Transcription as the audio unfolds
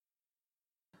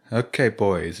Okay,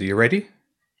 boys, are you ready?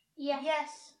 Yeah.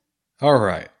 Yes.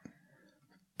 Alright.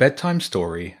 Bedtime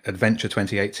Story, Adventure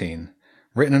 2018.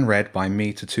 Written and read by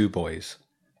me to two boys.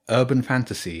 Urban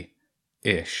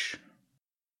fantasy-ish.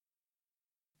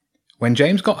 When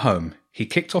James got home, he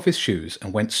kicked off his shoes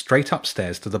and went straight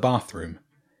upstairs to the bathroom.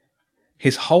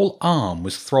 His whole arm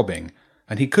was throbbing,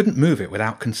 and he couldn't move it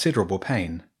without considerable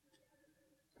pain.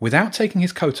 Without taking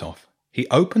his coat off, he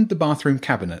opened the bathroom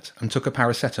cabinet and took a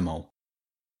paracetamol.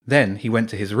 Then he went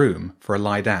to his room for a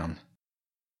lie down.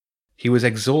 He was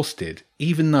exhausted,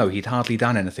 even though he'd hardly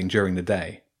done anything during the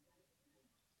day.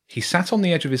 He sat on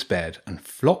the edge of his bed and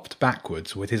flopped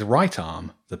backwards with his right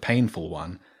arm, the painful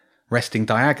one, resting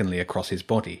diagonally across his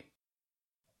body.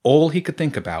 All he could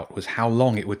think about was how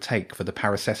long it would take for the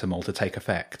paracetamol to take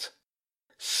effect.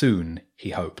 Soon, he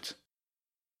hoped.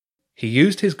 He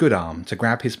used his good arm to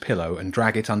grab his pillow and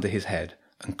drag it under his head,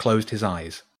 and closed his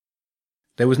eyes.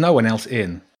 There was no one else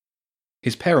in.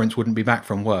 His parents wouldn't be back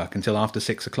from work until after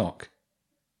 6 o'clock.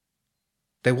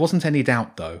 There wasn't any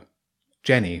doubt, though.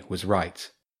 Jenny was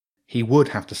right. He would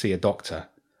have to see a doctor.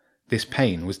 This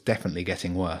pain was definitely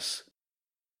getting worse.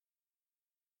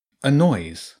 A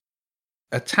noise.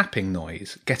 A tapping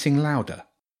noise, getting louder.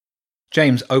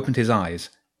 James opened his eyes.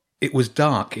 It was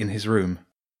dark in his room.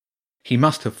 He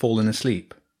must have fallen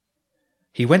asleep.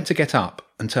 He went to get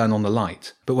up and turn on the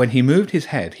light, but when he moved his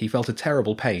head he felt a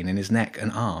terrible pain in his neck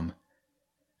and arm.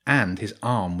 And his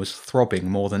arm was throbbing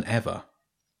more than ever.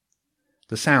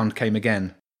 The sound came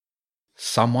again.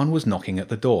 Someone was knocking at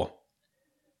the door.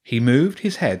 He moved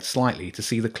his head slightly to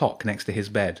see the clock next to his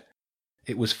bed.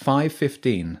 It was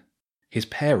 5:15. His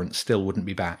parents still wouldn't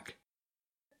be back.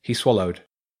 He swallowed.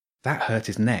 That hurt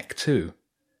his neck too.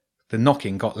 The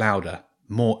knocking got louder,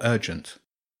 more urgent.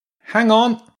 "Hang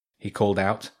on!" he called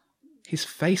out. His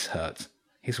face hurt,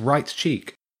 his right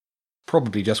cheek,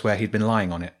 probably just where he'd been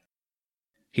lying on it.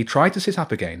 He tried to sit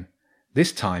up again,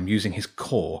 this time using his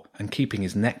core and keeping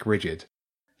his neck rigid.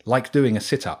 Like doing a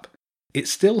sit-up. It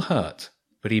still hurt,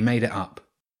 but he made it up.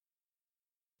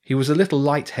 He was a little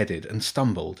light-headed and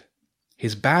stumbled.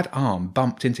 His bad arm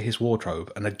bumped into his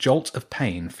wardrobe and a jolt of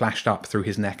pain flashed up through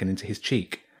his neck and into his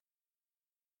cheek.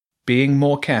 Being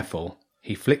more careful,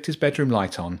 he flicked his bedroom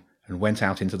light on and went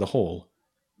out into the hall.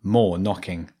 More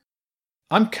knocking.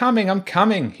 I'm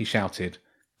coming, he shouted,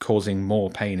 causing more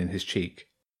pain in his cheek.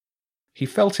 He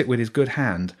felt it with his good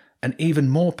hand, and even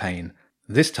more pain,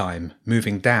 this time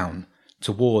moving down,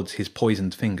 towards his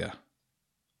poisoned finger.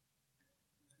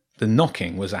 The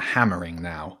knocking was a hammering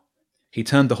now. He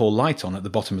turned the hall light on at the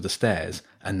bottom of the stairs,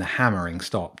 and the hammering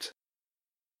stopped.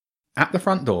 At the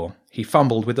front door, he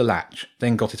fumbled with the latch,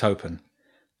 then got it open.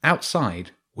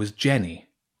 Outside was Jenny,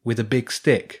 with a big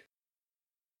stick.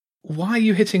 "Why are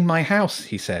you hitting my house?"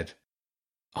 he said.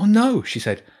 "Oh no," she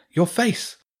said. "Your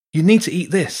face. You need to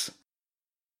eat this."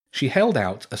 She held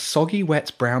out a soggy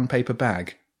wet brown paper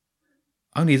bag.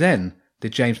 Only then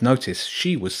did James notice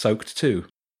she was soaked too.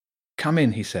 "Come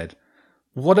in," he said.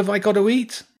 "What have I got to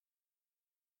eat?"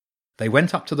 They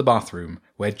went up to the bathroom,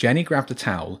 where Jenny grabbed a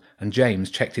towel and James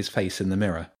checked his face in the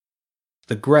mirror.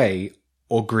 The grey,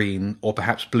 or green, or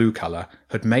perhaps blue colour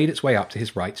had made its way up to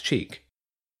his right cheek.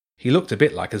 He looked a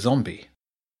bit like a zombie.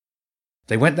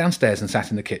 They went downstairs and sat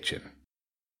in the kitchen.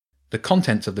 The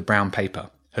contents of the brown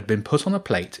paper had been put on a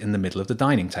plate in the middle of the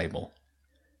dining table.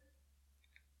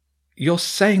 "You're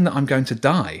saying that I'm going to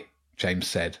die," James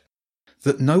said.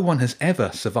 "That no one has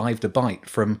ever survived a bite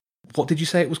from, what did you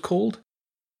say it was called?"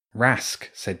 "Rask,"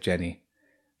 said Jenny.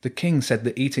 "The king said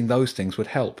that eating those things would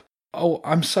help. Oh,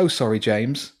 I'm so sorry,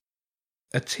 James."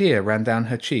 A tear ran down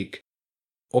her cheek,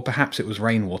 or perhaps it was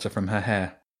rainwater from her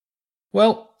hair.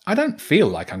 "Well, I don't feel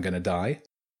like I'm going to die.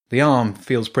 The arm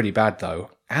feels pretty bad,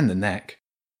 though, and the neck."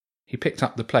 He picked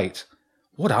up the plate.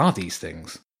 "What are these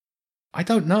things?" "I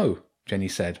don't know," Jenny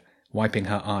said, wiping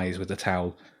her eyes with the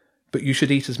towel. "But you should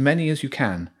eat as many as you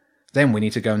can. Then we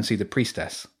need to go and see the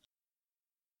priestess."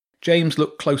 James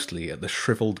looked closely at the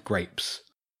shriveled grapes.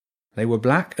 They were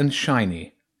black and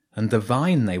shiny, and the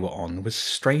vine they were on was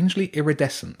strangely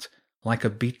iridescent, like a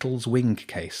beetle's wing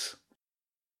case.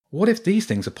 "What if these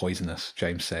things are poisonous?"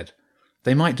 James said.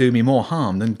 "They might do me more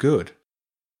harm than good."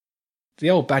 "The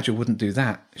old badger wouldn't do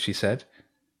that," she said.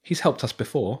 "He's helped us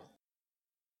before."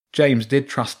 James did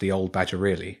trust the old badger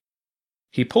really.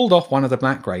 He pulled off one of the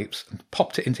black grapes and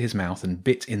popped it into his mouth and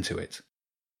bit into it.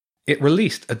 It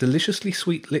released a deliciously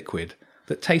sweet liquid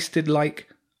that tasted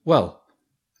like, well,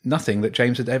 nothing that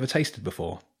James had ever tasted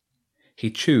before.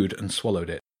 He chewed and swallowed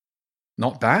it.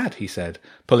 "Not bad," he said,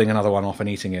 pulling another one off and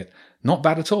eating it. "Not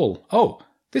bad at all. Oh,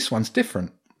 this one's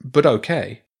different, but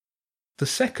okay." The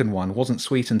second one wasn't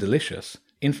sweet and delicious.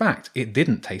 In fact, it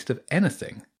didn't taste of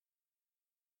anything.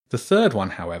 The third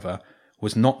one, however,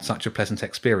 was not such a pleasant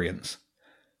experience.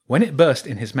 When it burst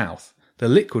in his mouth, the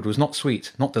liquid was not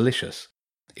sweet, not delicious.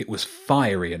 It was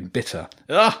fiery and bitter.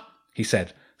 "Ugh!" he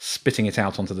said, spitting it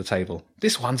out onto the table.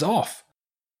 "This one's off!"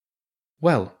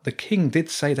 Well, the king did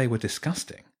say they were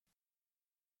disgusting.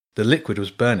 The liquid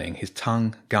was burning his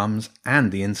tongue, gums,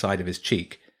 and the inside of his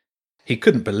cheek. He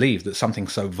couldn't believe that something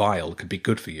so vile could be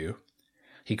good for you.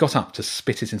 He got up to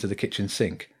spit it into the kitchen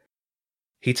sink.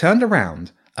 He turned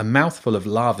around, a mouthful of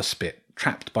lava spit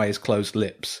trapped by his closed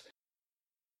lips.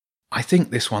 "I think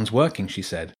this one's working," she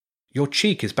said. "Your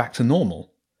cheek is back to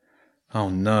normal." Oh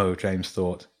no, James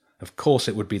thought. Of course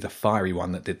it would be the fiery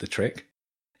one that did the trick.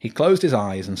 He closed his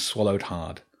eyes and swallowed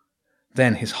hard.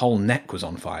 Then his whole neck was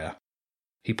on fire.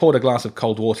 He poured a glass of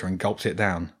cold water and gulped it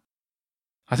down.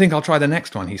 "I think I'll try the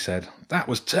next one," he said. "That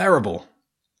was terrible."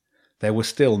 There were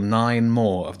still 9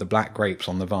 more of the black grapes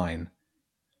on the vine.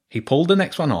 He pulled the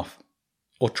next one off,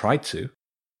 or tried to.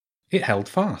 It held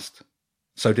fast.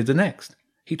 So did the next.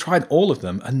 He tried all of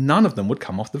them, and none of them would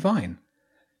come off the vine.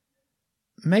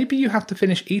 "Maybe you have to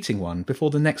finish eating one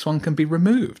before the next one can be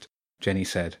removed," Jenny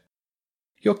said.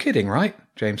 "You're kidding, right?"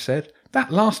 James said.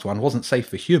 "That last one wasn't safe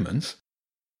for humans."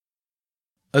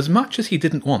 As much as he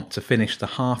didn't want to finish the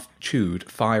half-chewed,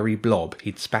 fiery blob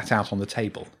he'd spat out on the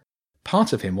table,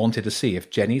 part of him wanted to see if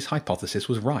Jenny's hypothesis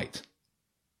was right.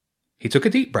 He took a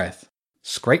deep breath,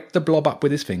 scraped the blob up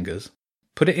with his fingers,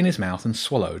 put it in his mouth and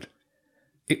swallowed.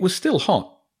 It was still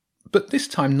hot, but this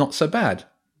time not so bad.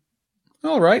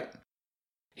 "All right."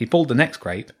 He pulled the next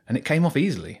grape, and it came off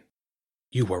easily.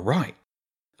 "You were right.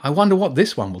 I wonder what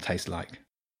this one will taste like."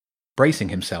 Bracing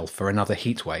himself for another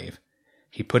heat wave,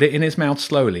 he put it in his mouth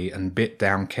slowly and bit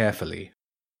down carefully.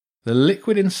 The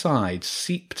liquid inside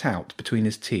seeped out between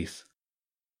his teeth.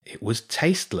 It was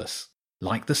tasteless,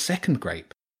 like the second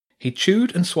grape. He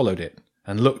chewed and swallowed it,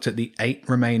 and looked at the 8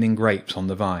 remaining grapes on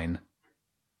the vine.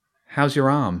 "How's your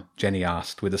arm?" Jenny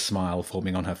asked, with a smile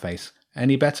forming on her face.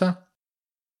 "Any better?"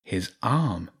 His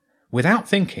arm! Without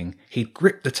thinking, he'd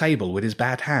gripped the table with his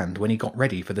bad hand when he got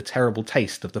ready for the terrible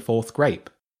taste of the 4th grape.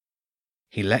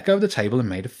 He let go of the table and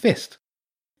made a fist.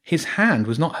 His hand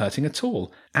was not hurting at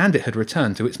all, and it had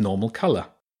returned to its normal colour.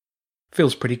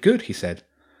 "Feels pretty good," he said.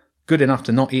 "Good enough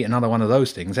to not eat another one of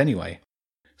those things anyway.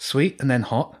 Sweet and then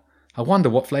hot. I wonder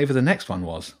what flavour the next one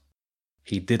was."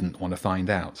 He didn't want to find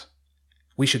out.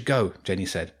 "We should go," Jenny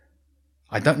said.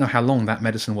 "I don't know how long that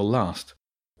medicine will last.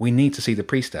 We need to see the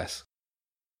priestess."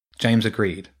 James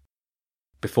agreed.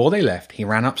 Before they left, he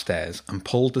ran upstairs and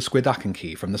pulled the Squidducken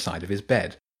key from the side of his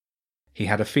bed. He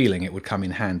had a feeling it would come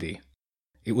in handy.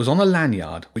 It was on a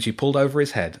lanyard, which he pulled over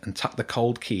his head and tucked the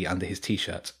cold key under his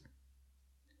t-shirt.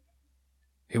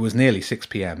 It was nearly 6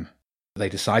 p.m. They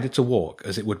decided to walk,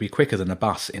 as it would be quicker than a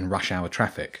bus in rush-hour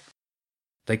traffic.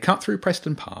 They cut through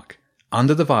Preston Park,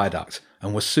 under the viaduct,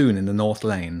 and were soon in the North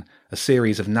Lane, a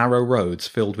series of narrow roads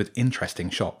filled with interesting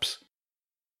shops.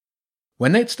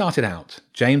 When they'd started out,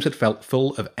 James had felt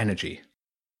full of energy.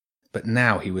 But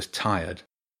now he was tired,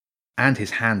 and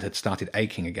his hand had started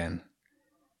aching again.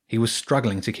 He was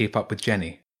struggling to keep up with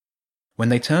Jenny. When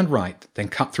they turned right, then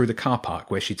cut through the car park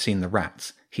where she'd seen the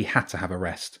rats, he had to have a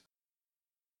rest.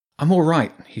 "I'm all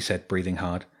right," he said, breathing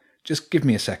hard. "Just give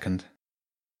me a second."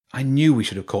 "I knew we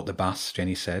should have caught the bus,"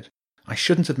 Jenny said. "I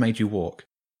shouldn't have made you walk.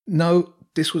 No,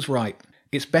 this was right.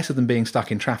 It's better than being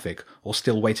stuck in traffic or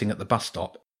still waiting at the bus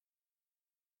stop."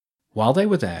 While they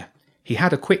were there, he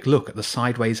had a quick look at the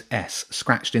sideways S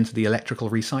scratched into the electrical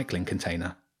recycling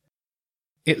container.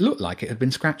 It looked like it had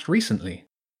been scratched recently.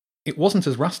 It wasn't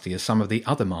as rusty as some of the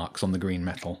other marks on the green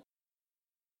metal.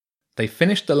 They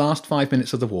finished the last 5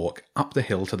 minutes of the walk up the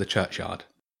hill to the churchyard.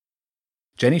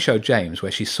 Jenny showed James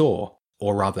where she saw,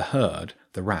 or rather heard,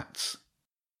 the rats.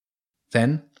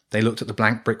 Then they looked at the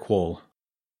blank brick wall.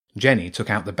 Jenny took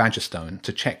out the badger stone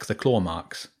to check the claw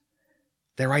marks.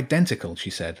 "They're identical," she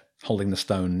said, holding the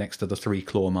stone next to the 3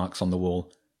 claw marks on the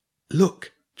wall.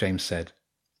 "Look," James said.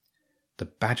 The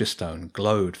badger stone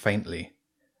glowed faintly.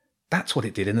 "That's what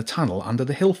it did in the tunnel under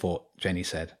the hill fort," Jenny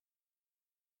said.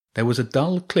 There was a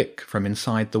dull click from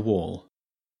inside the wall.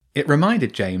 It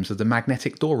reminded James of the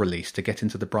magnetic door release to get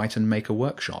into the Brighton Maker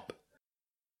workshop.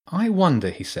 "I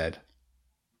wonder," he said.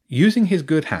 Using his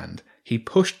good hand, he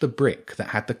pushed the brick that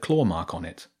had the claw mark on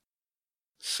it.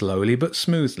 Slowly but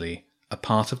smoothly, a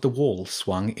part of the wall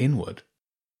swung inward.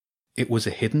 It was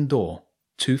a hidden door,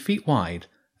 2 feet wide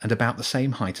and about the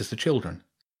same height as the children.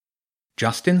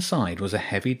 Just inside was a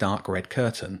heavy dark red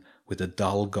curtain with a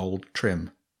dull gold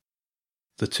trim.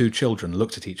 The 2 children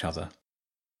looked at each other.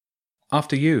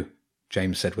 "After you,"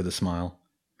 James said with a smile.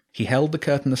 He held the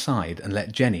curtain aside and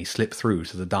let Jenny slip through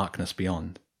to the darkness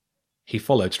beyond. He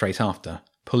followed straight after,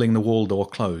 pulling the wall door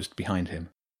closed behind him.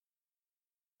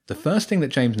 The first thing that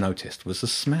James noticed was the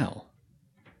smell.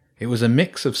 It was a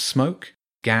mix of smoke,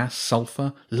 gas,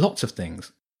 sulphur, lots of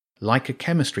things, like a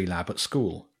chemistry lab at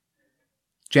school.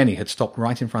 Jenny had stopped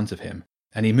right in front of him,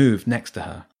 and he moved next to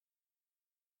her.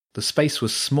 The space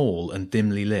was small and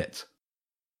dimly lit.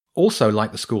 Also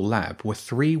like the school lab were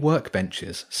 3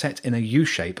 workbenches set in a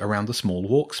U-shape around the small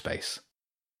walk space.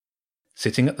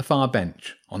 Sitting at the far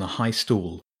bench, on a high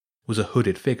stool, was a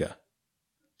hooded figure.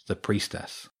 The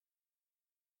priestess.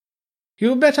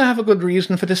 "You better have a good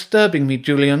reason for disturbing me,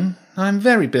 Julian. I'm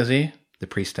very busy," the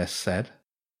priestess said.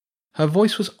 Her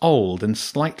voice was old and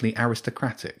slightly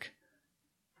aristocratic.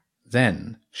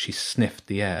 Then she sniffed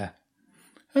the air.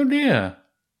 "Oh dear,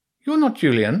 you're not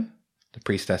Julian," the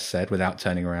priestess said without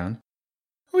turning around.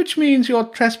 "Which means you're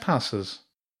trespassers.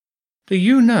 Do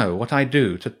you know what I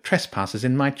do to trespassers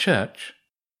in my church?"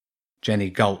 Jenny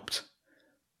gulped.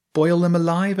 "Boil them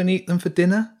alive and eat them for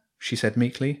dinner?" she said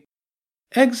meekly.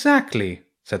 "Exactly,"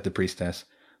 said the priestess,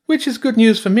 "which is good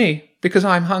news for me, because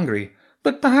I'm hungry,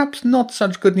 but perhaps not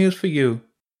such good news for you."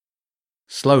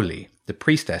 Slowly, the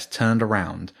priestess turned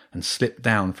around and slipped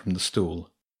down from the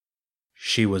stool.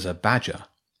 She was a badger.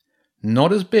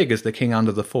 Not as big as the king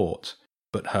under the fort,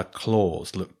 but her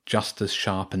claws looked just as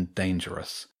sharp and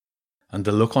dangerous, and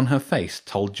the look on her face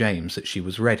told James that she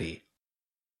was ready,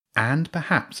 and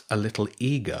perhaps a little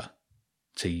eager,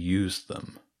 to use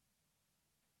them.